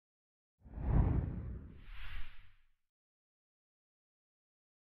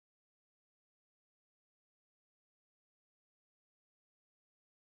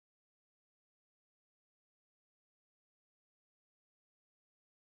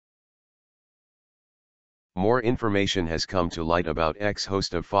More information has come to light about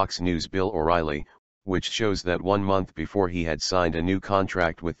ex-host of Fox News Bill O'Reilly, which shows that 1 month before he had signed a new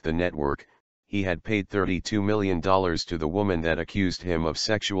contract with the network, he had paid $32 million to the woman that accused him of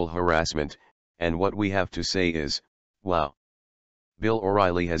sexual harassment, and what we have to say is, wow. Bill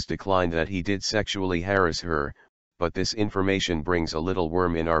O'Reilly has declined that he did sexually harass her, but this information brings a little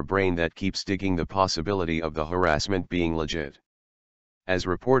worm in our brain that keeps digging the possibility of the harassment being legit. As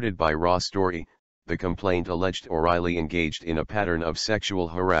reported by Raw Story, the complaint alleged O'Reilly engaged in a pattern of sexual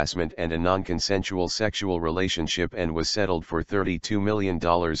harassment and a non-consensual sexual relationship and was settled for $32 million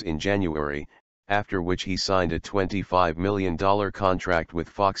in January, after which he signed a $25 million contract with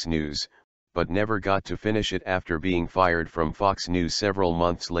Fox News, but never got to finish it after being fired from Fox News several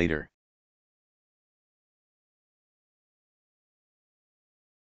months later.